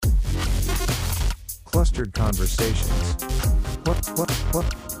Clustered Conversations. What?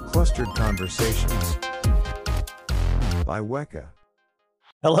 Clustered Conversations. By WEKA.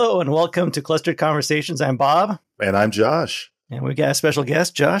 Hello and welcome to Clustered Conversations. I'm Bob. And I'm Josh. And we've got a special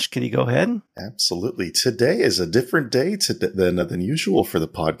guest. Josh, can you go ahead? Absolutely. Today is a different day than usual for the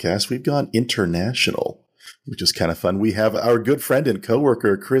podcast. We've gone international, which is kind of fun. We have our good friend and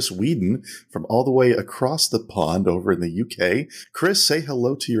coworker, Chris Whedon, from all the way across the pond over in the UK. Chris, say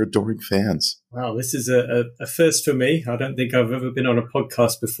hello to your adoring fans. Wow, this is a first for me. I don't think I've ever been on a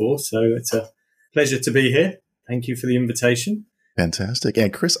podcast before, so it's a pleasure to be here. Thank you for the invitation. Fantastic.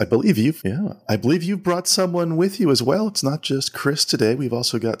 And Chris, I believe you've brought someone with you as well. It's not just Chris today. We've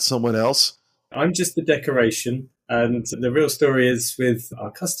also got someone else. I'm just the decoration, and the real story is with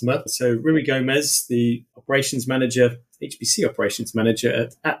our customer. So Rui Gomes, the operations manager, HPC operations manager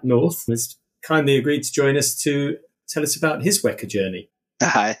at atNorth, has kindly agreed to join us to tell us about his WEKA journey.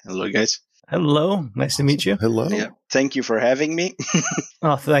 Hi. Hello, guys. Hello. Nice to meet you. Hello. Yeah. Thank you for having me.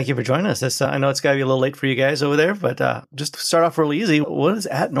 Oh, thank you for joining us. I know it's got to be a little late for you guys over there, but just to start off real easy, what is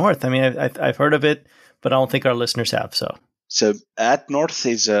atNorth? I mean, I've heard of it, but I don't think our listeners have. So atNorth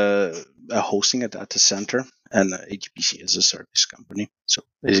is a hosting a data center and a HPC-as-a-service company. So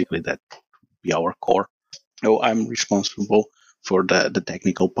basically that would be our core. So I'm responsible for the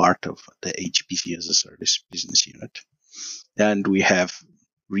technical part of the HPC-as-a-service business unit. And we have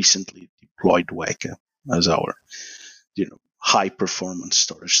recently deployed WEKA as our, high performance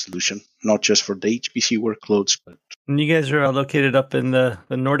storage solution, not just for the HPC workloads, but. And you guys are located up in the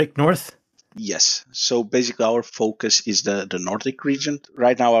Nordic North? Yes. So basically our focus is the Nordic region.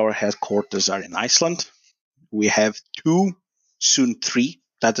 Right now our headquarters are in Iceland. We have 2, soon 3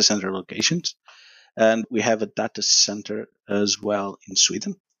 data center locations. And we have a data center as well in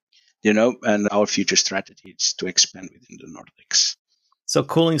Sweden, and our future strategy is to expand within the Nordics. So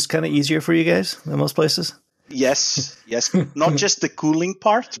cooling's kind of easier for you guys than most places? Yes. Not just the cooling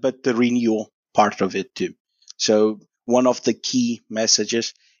part, but the renewal part of it too. So one of the key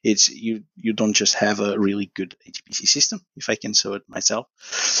messages is you don't just have a really good HPC system, if I can say that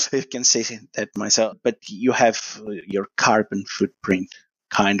myself, but you have your carbon footprint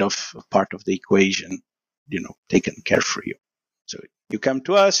kind of part of the equation, taken care for you. So you come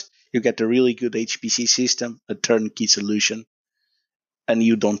to us, you get a really good HPC system, a turnkey solution, and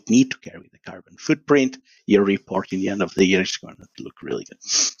you don't need to carry the carbon footprint. Your report in the end of the year is going to look really good.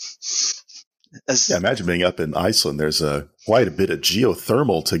 Imagine being up in Iceland. There's quite a bit of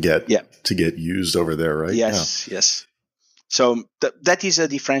geothermal to get used over there, right? Yes. So that is a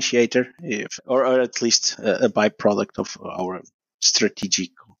differentiator, or at least a byproduct of our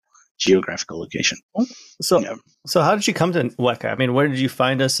strategic geographical location. So how did you come to WEKA? I mean, where did you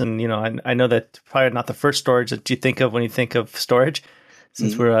find us? And I know that probably not the first storage that you think of when you think of storage,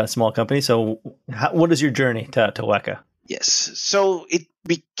 since we're a small company. So what is your journey to WEKA? Yes. So it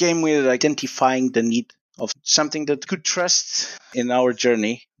became with identifying the need of something that could trust in our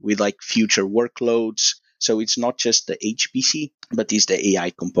journey with future workloads. So it's not just the HPC, but it's the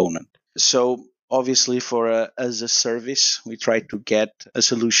AI component. So obviously for as a service, we try to get a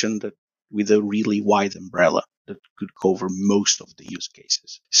solution that with a really wide umbrella that could cover most of the use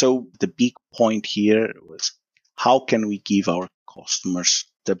cases. So the big point here was how can we give our customers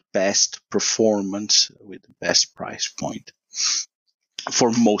the best performance with the best price point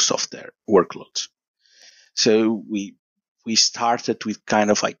for most of their workloads. So we started with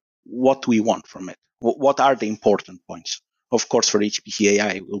kind of what we want from it. What are the important points? Of course, for HPC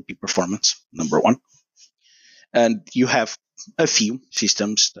AI, it will be performance, number one. And you have a few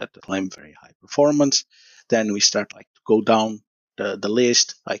systems that claim very high performance. Then we start to go down the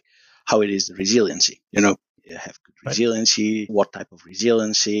list, how it is the resiliency. You have good resiliency, what type of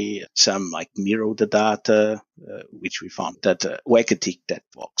resiliency, some mirror the data, which we found that WEKA ticked that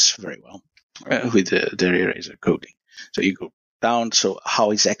box very well with the eraser coding. So you go down. So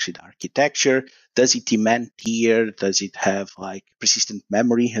how is actually the architecture? Does it demand tier? Does it have persistent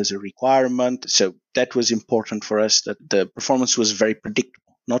memory as a requirement? So that was important for us, that the performance was very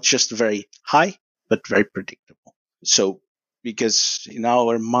predictable, not just very high, but very predictable. So because in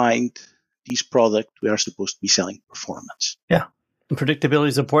our mind, this product, we are supposed to be selling performance. Yeah. And predictability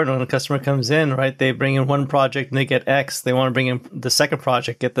is important when a customer comes in, right? They bring in one project and they get X. They want to bring in the second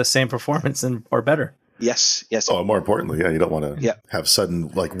project, get the same performance or better. Yes. Oh, more importantly, you don't want to have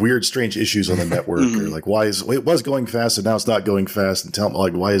sudden, weird, strange issues on the network, or it was going fast and now it's not going fast, and tell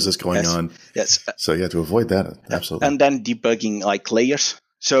them why is this going on? Yes. So you have to avoid that. Absolutely. And then debugging layers.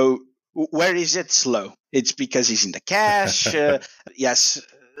 So where is it slow? It's because it's in the cache. Yes.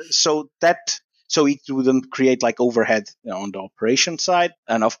 So it wouldn't create overhead on the operation side.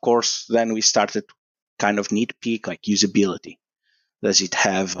 And of course, then we started kind of nitpick, like usability. Does it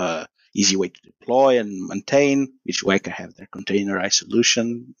have a easy way to deploy and maintain, which WEKA have their containerized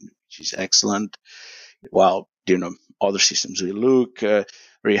solution, which is excellent. While, other systems we look, where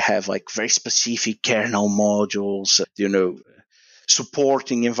you have like very specific kernel modules,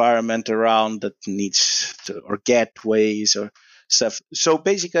 supporting environment around that needs or gateways or stuff. So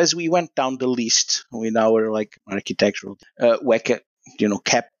basically, as we went down the list with our like architectural, WEKA,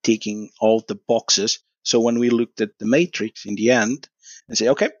 kept ticking all the boxes. So when we looked at the matrix in the end and say,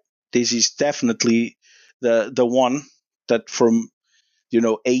 okay, this is definitely the one that from,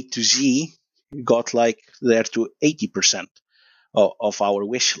 A to Z got like there to 80% of our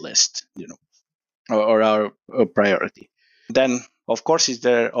wish list, or our priority. Then, of course, is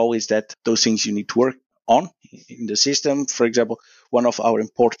there always that those things you need to work on in the system. For example, one of our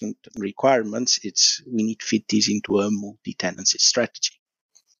important requirements, we need to fit this into a multi-tenancy strategy.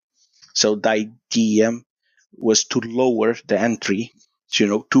 So the idea was to lower the entry,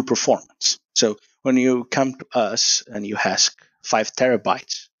 to performance. So when you come to us and you ask 5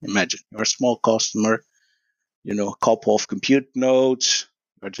 terabytes, imagine you're a small customer, a couple of compute nodes,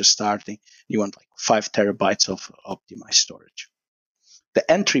 you're just starting, you want like 5 terabytes of optimized storage. The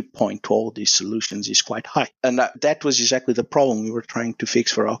entry point to all these solutions is quite high. And that was exactly the problem we were trying to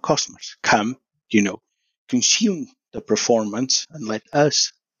fix for our customers. Come, consume the performance and let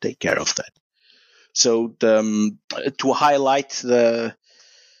us take care of that. So to highlight the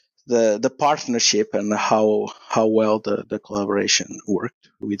partnership and how well the collaboration worked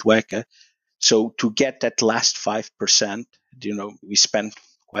with WEKA. So to get that last 5%, we spent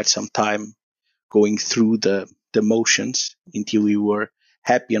quite some time going through the motions until we were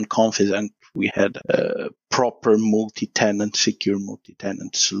happy and confident we had a proper secure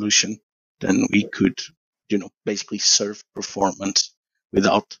multi-tenant solution. Then we could, basically serve performance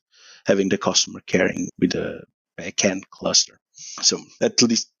without having the customer carrying with a backend cluster. So at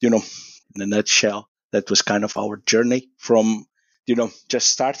least, in a nutshell, that was kind of our journey from, just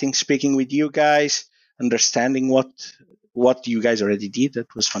starting speaking with you guys, understanding what you guys already did.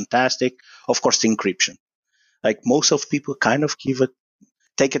 That was fantastic. Of course, the encryption. Like most of people kind of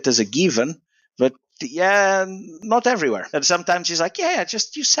take it as a given, but yeah, not everywhere. And sometimes it's like, yeah,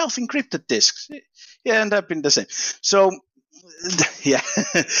 just use self-encrypted disks. You end up in the same. So yeah,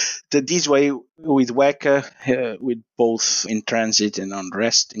 this way with WEKA, with both in transit and on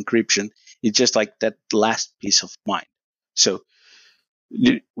rest encryption, it's just like that last piece of mind. So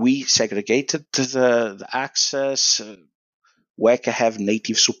we segregated the access. WEKA have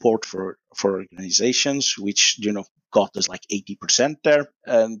native support for organizations, which, got us like 80% there.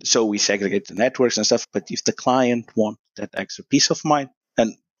 And so we segregate the networks and stuff. But if the client wants that extra peace of mind,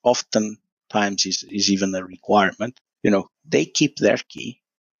 and oftentimes is even a requirement, they keep their key.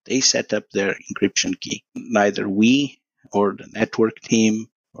 They set up their encryption key. Neither we or the network team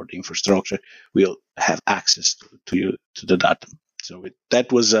or the infrastructure will have access to the data. So that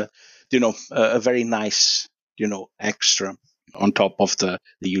was a very nice, extra on top of the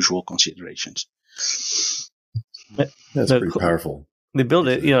usual considerations. That's pretty powerful. They build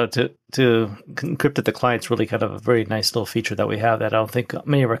it, to encrypt at the client's really kind of a very nice little feature that we have that I don't think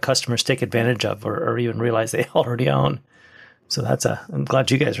many of our customers take advantage of or even realize they already own. So I'm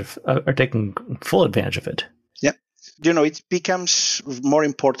glad you guys are taking full advantage of it. Yeah. It becomes more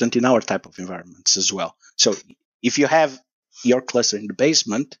important in our type of environments as well. So if you have your cluster in the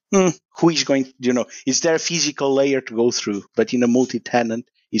basement, who is going to, is there a physical layer to go through? But in a multi-tenant,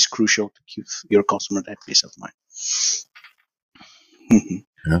 it's crucial to give your customer that peace of mind.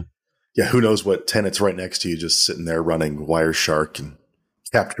 Yeah. Who knows what tenant's right next to you, just sitting there running Wireshark and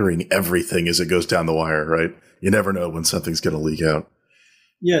capturing everything as it goes down the wire, right? You never know when something's going to leak out.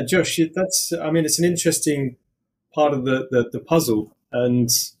 Yeah, Josh, it's an interesting part of the puzzle. And,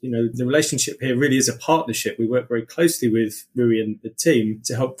 the relationship here really is a partnership. We work very closely with Rui and the team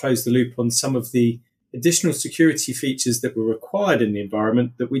to help close the loop on some of the additional security features that were required in the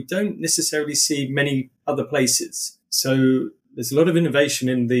environment that we don't necessarily see many other places. So there's a lot of innovation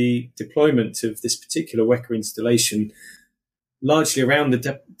in the deployment of this particular WEKA installation, largely around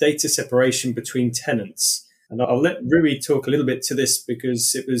the data separation between tenants. And I'll let Rui talk a little bit to this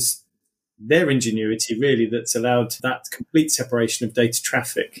because it was their ingenuity really that's allowed that complete separation of data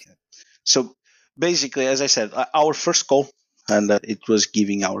traffic. So basically, as I said, our first goal, and it was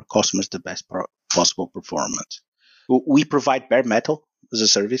giving our customers the best possible performance. We provide bare metal as a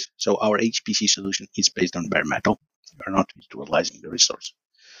service. So our HPC solution is based on bare metal. We are not virtualizing the resource.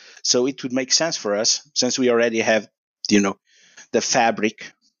 So it would make sense for us, since we already have, the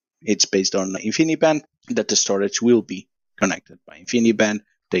fabric, it's based on InfiniBand, that the storage will be connected by InfiniBand,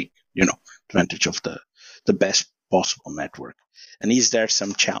 take, advantage of the best possible network. And is there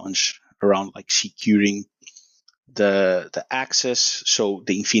some challenge around like securing the access, so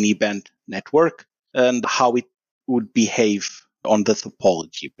the InfiniBand network, and how it would behave on the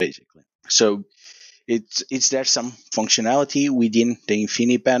topology, basically. So it's there some functionality within the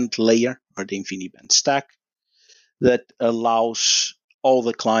InfiniBand layer or the InfiniBand stack that allows all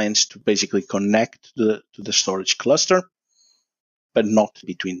the clients to basically connect to the storage cluster, but not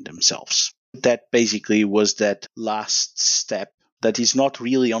between themselves. That basically was that last step that is not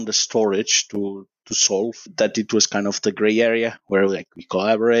really on the storage to solve, that it was kind of the gray area where like we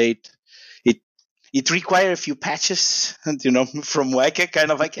collaborate. It required a few patches, from WEKA,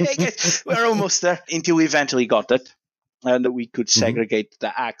 kind of like, hey guys, we're almost there, until we eventually got that. And we could segregate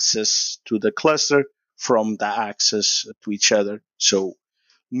the access to the cluster from the access to each other. So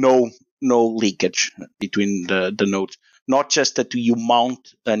no leakage between the nodes. Not just that you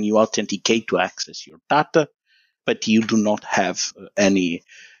mount and you authenticate to access your data, but you do not have any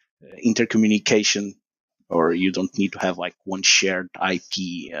intercommunication, or you don't need to have like one shared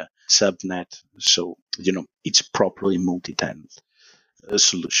IP subnet. So, it's properly multi-tenant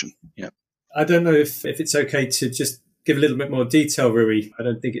solution. Yeah. I don't know if it's okay to just give a little bit more detail, Rui. I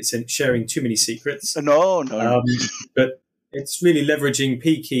don't think it's sharing too many secrets. No. But it's really leveraging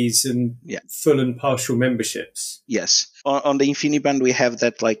P keys and full and partial memberships. Yes. On the InfiniBand, we have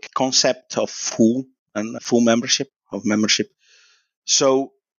that like concept of full membership.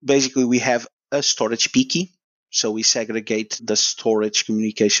 So basically we have a storage P key. So we segregate the storage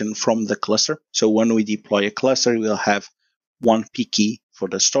communication from the cluster. So when we deploy a cluster, we'll have one P key for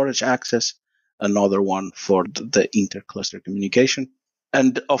the storage access, another one for the inter-cluster communication.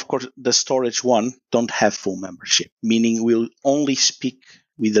 And of course, the storage one don't have full membership, meaning we'll only speak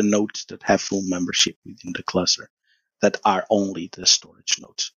with the nodes that have full membership within the cluster, that are only the storage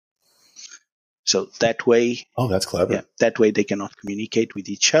nodes. So that way... Oh, that's clever. Yeah, that way they cannot communicate with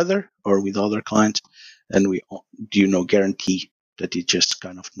each other or with other clients. And we guarantee that it's just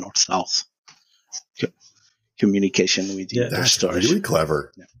kind of north-south communication with the storage. That's really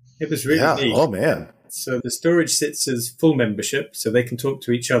clever. Yeah. It was really neat. Oh, man. So the storage sits as full membership, so they can talk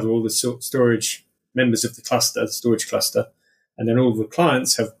to each other, all the storage members of the storage cluster. And then all the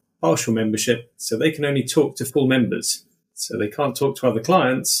clients have partial membership, so they can only talk to full members. So they can't talk to other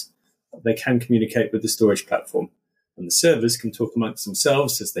clients, but they can communicate with the storage platform. And the servers can talk amongst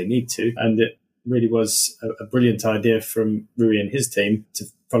themselves as they need to. And it really was a brilliant idea from Rui and his team to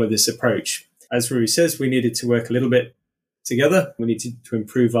follow this approach. As Rui says, we needed to work a little bit together. We needed to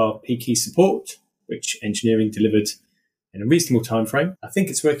improve our P-key support, which engineering delivered in a reasonable time frame. I think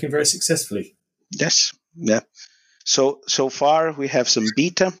it's working very successfully. Yes. Yeah. So far we have some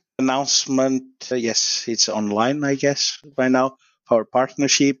beta announcement. Yes, it's online, I guess, by now. Our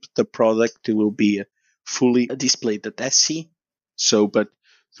partnership, the product will be fully displayed at SC. But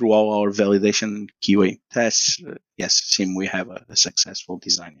through all our validation and QA tests, seem we have a successful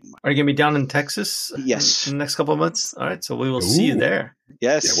design in mind. Are you going to be down in Texas? Yes. In the next couple of months? All right, so we will see you there.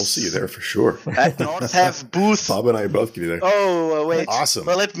 Yes. Yeah, we'll see you there for sure. atNorth have booth. Bob and I are both going to be there. Oh, wait. Awesome.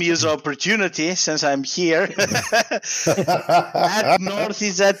 Well, let me use the opportunity since I'm here. atNorth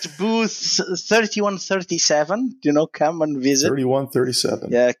is at booth 3137. Come and visit.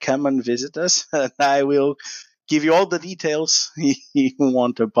 3137. Yeah, come and visit us. And I will give you all the details you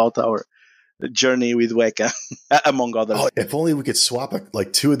want about our journey with WEKA, among others. Oh, if only we could swap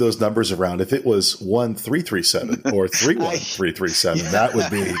like two of those numbers around. If it was 1337 or 31337, that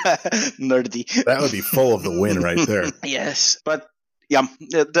would be nerdy. That would be full of the win right there. Yes, but yeah,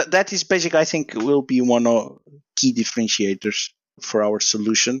 that is basically, I think, will be one of key differentiators for our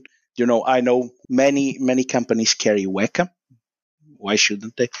solution. I know many companies carry WEKA. Why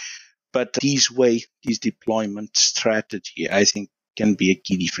shouldn't they? But this deployment strategy, I think, can be a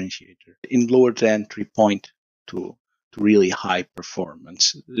key differentiator in lower the entry point to really high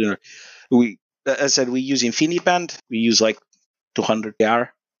performance. As I said, we use InfiniBand. We use like 200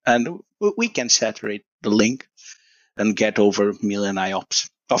 AR, and we can saturate the link and get over million IOPS.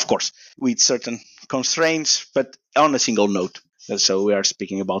 Of course, with certain constraints, but on a single node. So we are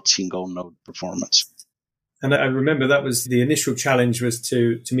speaking about single node performance. And I remember that was the initial challenge, was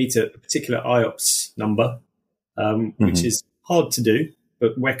to meet a particular IOPS number, which is hard to do,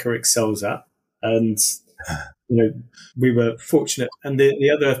 but WEKA excels at. And, we were fortunate. And the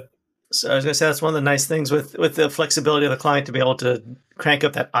other... So I was going to say, that's one of the nice things with the flexibility of the client to be able to crank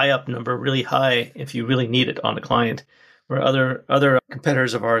up that IOP number really high if you really need it on the client, where other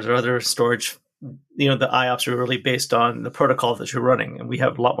competitors of ours or other storage, the IOPS are really based on the protocol that you're running, and we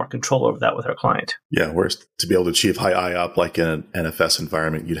have a lot more control over that with our client. Yeah, whereas to be able to achieve high IOP like in an NFS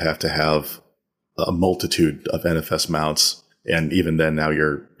environment, you'd have to have a multitude of NFS mounts. And even then now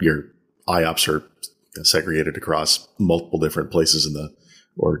your IOPS are segregated across multiple different places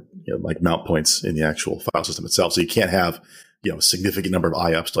like mount points in the actual file system itself. So you can't have, a significant number of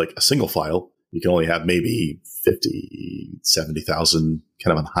IOPS like a single file. You can only have maybe 50, 70,000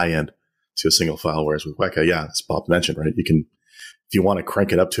 kind of on the high end to a single file. Whereas with WEKA, as Bob mentioned, right, you can, if you want to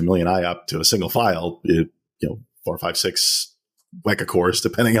crank it up to 1 million IOP to a single file, 4, 5, 6 WEKA cores,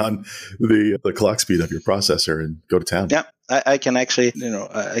 depending on the clock speed of your processor, and go to town. Yeah, I can actually,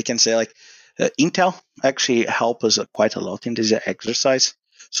 I can say like Intel actually help us quite a lot in this exercise.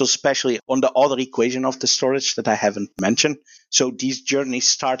 So especially on the other equation of the storage that I haven't mentioned. So this journey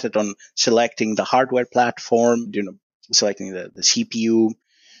started on selecting the hardware platform, selecting the CPU,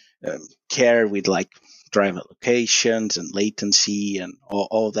 care with like drive allocations and latency and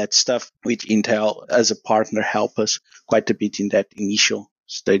all that stuff, which Intel as a partner help us quite a bit in that initial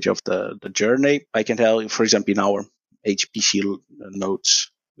stage of the journey. I can tell you, for example, in our HPC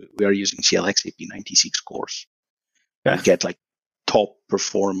nodes, we are using CLX AP96 cores. Yeah. We get like top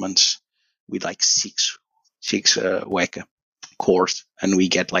performance with like six WEKA cores, and we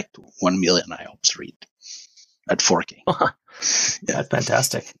get like 1 million IOPS read at 4K. That's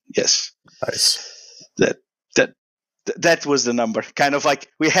fantastic. Yes. Nice. That was the number. Kind of like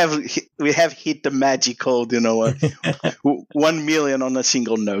we have hit the magical, 1 million on a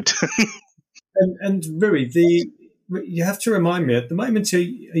single node. and Rui, you have to remind me at the moment. Do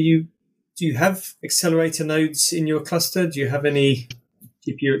you have accelerator nodes in your cluster? Do you have any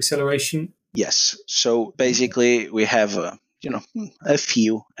GPU acceleration? Yes. So basically, we have a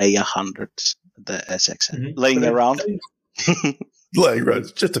few A100s, the SX laying around.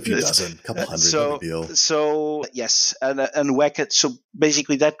 Just a few dozen, couple hundred, no big deal. So yes, and WEKA. So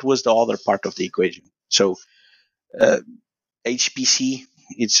basically, that was the other part of the equation. So HPC,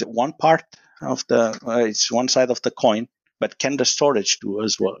 it's one part of it's one side of the coin, but can the storage do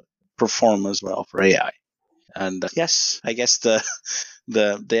as well, perform as well for AI? And yes, I guess the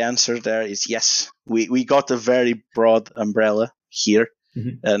answer there is yes. We got a very broad umbrella here.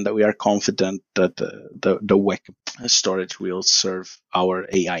 Mm-hmm. And we are confident that the WEKA storage will serve our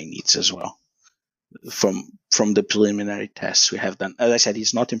AI needs as well. From the preliminary tests we have done, as I said,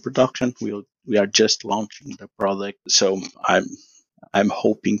 it's not in production. We are just launching the product, so I'm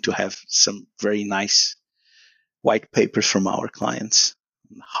hoping to have some very nice white papers from our clients,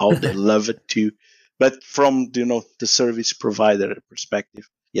 how they love it too. But from the service provider perspective,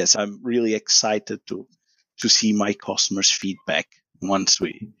 yes, I'm really excited to see my customers' feedback once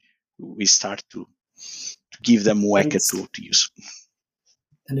we start to give them WEKA to use.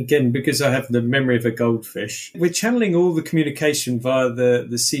 And again, because I have the memory of a goldfish, we're channeling all the communication via the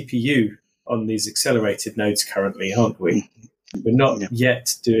CPU on these accelerated nodes currently, aren't we? We're not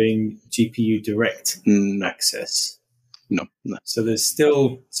yet doing GPU direct access. No. So there's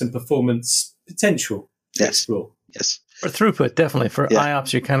still some performance potential to explore. Yes. For throughput, definitely. For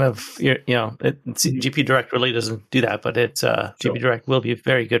IOPS, GPU Direct really doesn't do that, but it's GPU Direct will be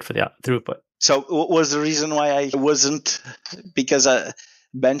very good for the throughput. So what was the reason why I wasn't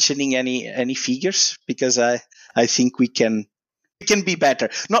mentioning any figures? Because I think we can be better.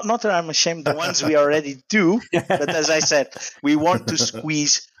 Not that I'm ashamed the ones we already do, but as I said, we want to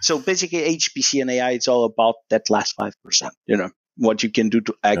squeeze. So basically, HPC and AI, it's all about that last 5%. What you can do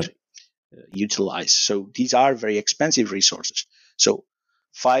to actually utilize. So these are very expensive resources. So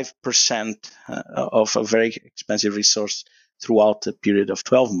 5% of a very expensive resource throughout a period of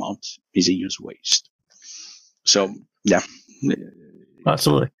 12 months is a use waste. So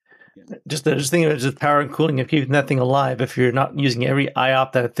absolutely. Just thinking of it as power and cooling, if keeping that thing alive, if you're not using every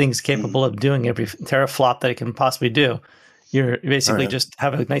IOP that thing's capable of doing, every teraflop that it can possibly do, you're basically just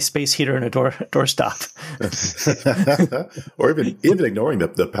have a nice space heater and a doorstop. Or even ignoring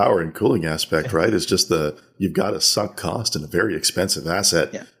the power and cooling aspect, right? Is just you've got a sunk cost in a very expensive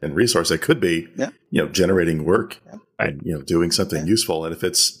asset and resource that could be, generating work and, doing something useful. And if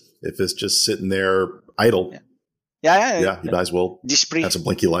it's just sitting there idle, you might as well have some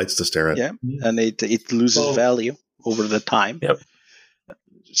blinky lights to stare at. Yeah, and it loses value over the time. Yep.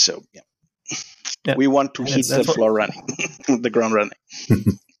 So, we want to hit the floor running, the ground running.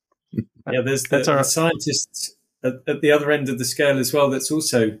 There's the scientists at the other end of the scale as well. That's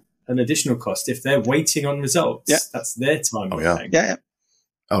also an additional cost. If they're waiting on results, that's their time. Oh, yeah. Yeah.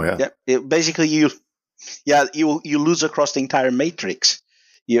 Oh, yeah. Basically, you lose across the entire matrix.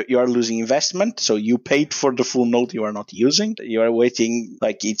 You are losing investment, so you paid for the full node you are not using. You are waiting,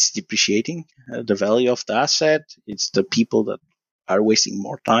 like it's depreciating the value of the asset. It's the people that are wasting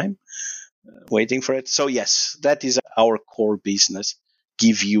more time waiting for it. So yes, that is our core business.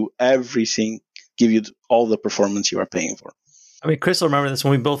 Give you everything give you all the performance you are paying for. I mean, Chris will remember this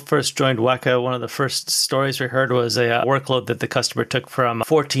when we both first joined WEKA. One of the first stories we heard was a workload that the customer took from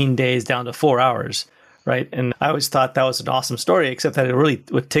 14 days down to 4 hours, right? And I always thought that was an awesome story, except that it really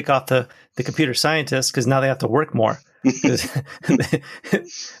would tick off the computer scientists because now they have to work more because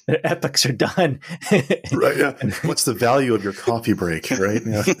their epics are done. Right. Yeah. What's the value of your coffee break, right?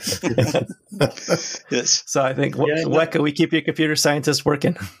 Yeah. Yes. So I think WEKA, we keep your computer scientists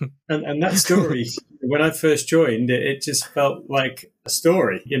working. And that story, when I first joined, it just felt like a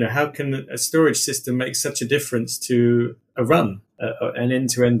story. How can a storage system make such a difference to a run, an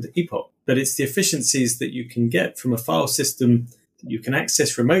end-to-end epoch? But it's the efficiencies that you can get from a file system that you can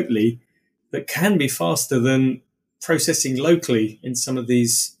access remotely that can be faster than processing locally in some of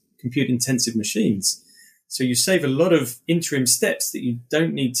these compute-intensive machines. So you save a lot of interim steps that you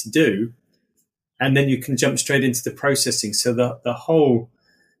don't need to do, and then you can jump straight into the processing. So the whole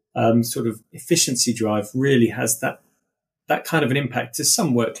sort of efficiency drive really has that kind of an impact to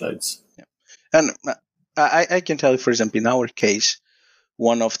some workloads. Yeah. And I can tell you, for example, in our case,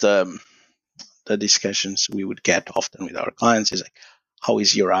 one of the discussions we would get often with our clients is like, how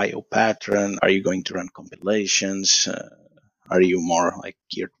is your I/O pattern? Are you going to run compilations? Are you more like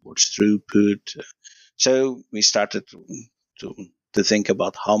geared towards throughput? So we started to think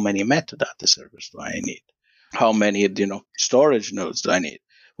about how many metadata servers do I need? How many, storage nodes do I need?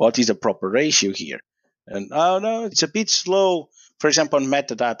 What is the proper ratio here? And oh no, it's a bit slow. For example, on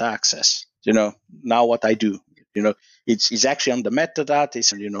metadata access, now what I do, it's actually on the metadata,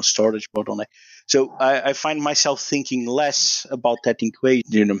 it's, storage bottleneck. So I find myself thinking less about that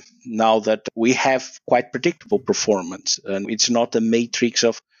equation, now that we have quite predictable performance, and it's not a matrix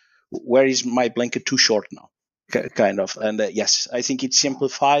of where is my blanket too short now, kind of. And yes, I think it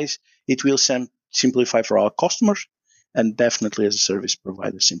simplifies. It will simplify for our customers, and definitely as a service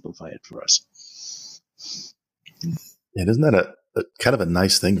provider, simplify it for us. And isn't that a kind of a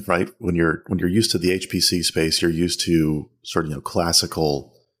nice thing, right? When you're used to the HPC space, you're used to sort of,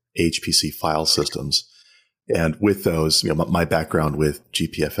 classical HPC file systems. And with those, my background with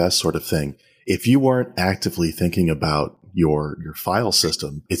GPFS sort of thing, if you weren't actively thinking about your file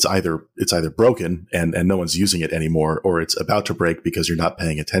system, it's either broken and no one's using it anymore, or it's about to break because you're not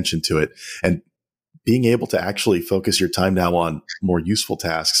paying attention to it. And being able to actually focus your time now on more useful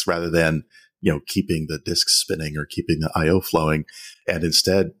tasks rather than, keeping the disks spinning or keeping the IO flowing, and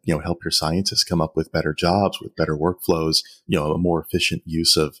instead, help your scientists come up with better jobs, with better workflows, a more efficient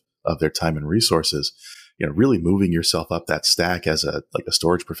use of their time and resources, really moving yourself up that stack as a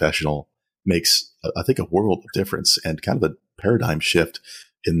storage professional makes, I think, a world of difference and kind of a paradigm shift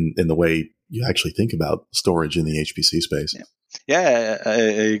in the way you actually think about storage in the HPC space. Yeah, I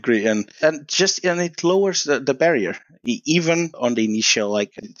agree, and it lowers the barrier, even on the initial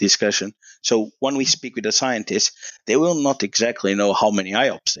discussion. So when we speak with the scientists, they will not exactly know how many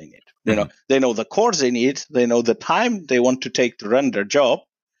IOPS they need. They know the cores they need, they know the time they want to take to run their job.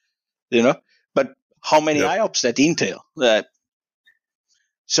 But how many IOPS that entail?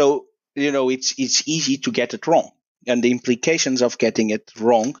 So it's easy to get it wrong. And the implications of getting it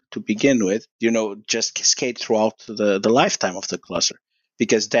wrong to begin with, just cascade throughout the lifetime of the cluster.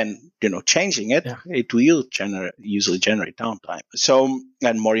 Because then, changing it, it will usually generate downtime. So,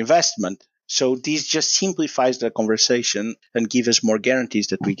 and more investment. So this just simplifies the conversation and gives us more guarantees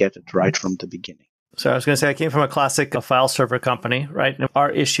that we get it right from the beginning. So I was going to say, I came from a classic file server company, right? And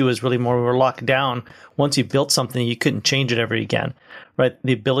our issue is really more we were locked down. Once you built something, you couldn't change it ever again, right?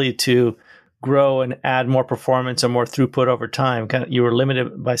 The ability to grow and add more performance or more throughput over time. You were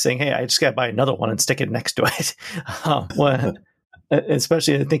limited by saying, hey, I just got to buy another one and stick it next to it.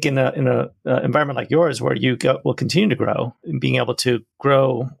 Especially I think in an environment like yours where you will continue to grow, and being able to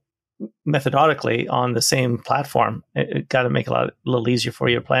grow methodically on the same platform, it got to make it a little easier for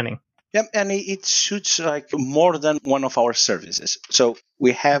your planning. Yeah, and it suits more than one of our services. So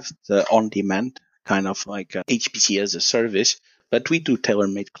we have the on-demand kind of HPC-as-a-service, but we do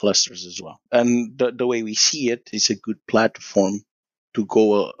tailor-made clusters as well. And the way we see it is a good platform to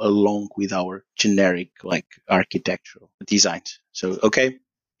go along with our generic architectural designs. So,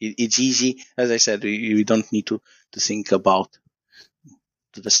 it's easy. As I said, we don't need to think about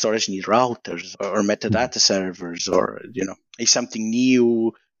the storage need routers or metadata servers or, is something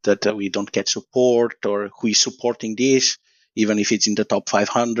new that we don't get support, or who is supporting this, even if it's in the top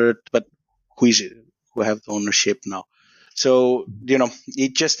 500, but who have the ownership now. So,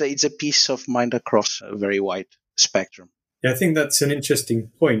 it's a peace of mind across a very wide spectrum. Yeah, I think that's an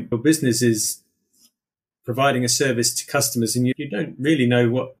interesting point. Your business is providing a service to customers, and you don't really know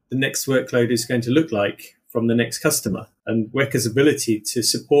what the next workload is going to look like from the next customer. And WEKA's ability to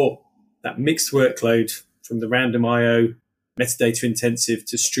support that mixed workload from the random IO, metadata intensive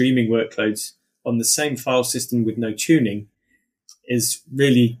to streaming workloads on the same file system with no tuning is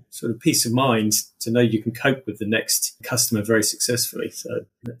really sort of peace of mind to know you can cope with the next customer very successfully. So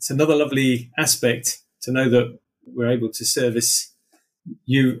it's another lovely aspect to know that we're able to service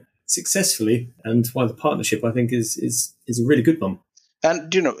you successfully, and why the partnership, I think, is a really good one.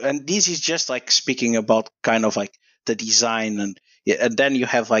 And, and this is just like speaking about kind of like the design, and then you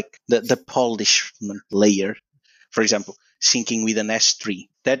have like the polishment layer, for example, syncing with an S3.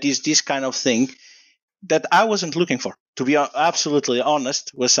 That is this kind of thing that I wasn't looking for. To be absolutely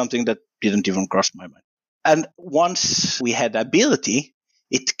honest, was something that didn't even cross my mind. And once we had ability,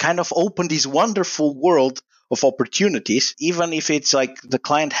 it kind of opened this wonderful world of opportunities, even if it's like the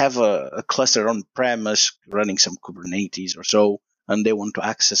client have a cluster on premise running some Kubernetes or so, and they want to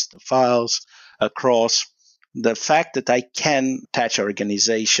access the files across. The fact that I can attach an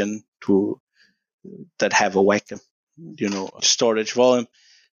organization that have a WEKA, storage volume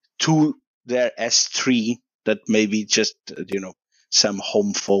to their S3 that maybe just, some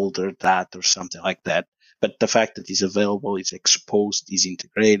home folder that or something like that. But the fact that it's available, it's exposed, is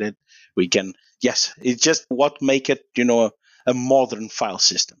integrated, we can, yes, it's just what make it, a modern file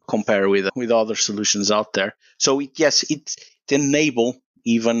system compared with other solutions out there. So it enable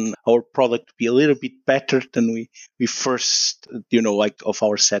even our product to be a little bit better than we first, of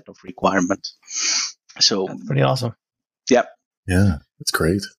our set of requirements. So that's pretty awesome. Yeah. Yeah, that's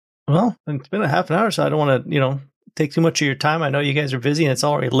great. Well, it's been a half an hour, so I don't want to, take too much of your time. I know you guys are busy and it's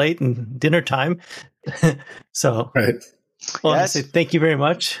already late and dinner time. So, right. Well, yes. I say thank you very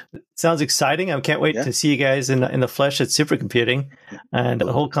much. It sounds exciting. I can't wait to see you guys in the flesh at supercomputing. And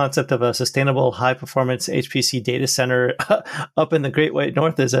the whole concept of a sustainable high performance HPC data center up in the Great White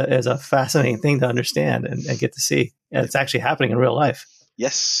North is a fascinating thing to understand and get to see. And it's actually happening in real life.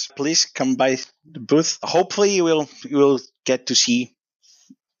 Yes, please come by the booth. Hopefully you will get to see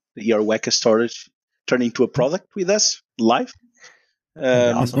your WEKA storage turn into a product with us live.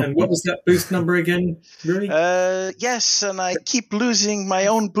 Awesome. And what was that booth number again, Rui? Yes, and I keep losing my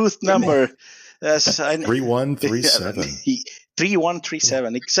own booth number. 3137.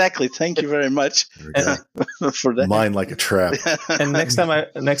 3137. Exactly. Thank you very much for that. Mine like a trap. And next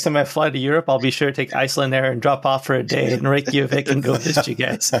time I fly to Europe, I'll be sure to take Iceland Air and drop off for a day in Reykjavik and go visit you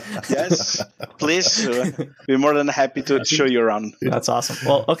guys. Yes, please. We're more than happy to show you around. That's awesome.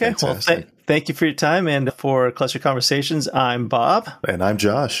 Well, okay. Fantastic. Well, thank you for your time. And for Cluster Conversations, I'm Bob. And I'm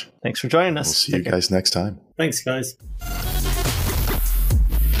Josh. Thanks for joining us. We'll see you guys next time. Thanks, guys.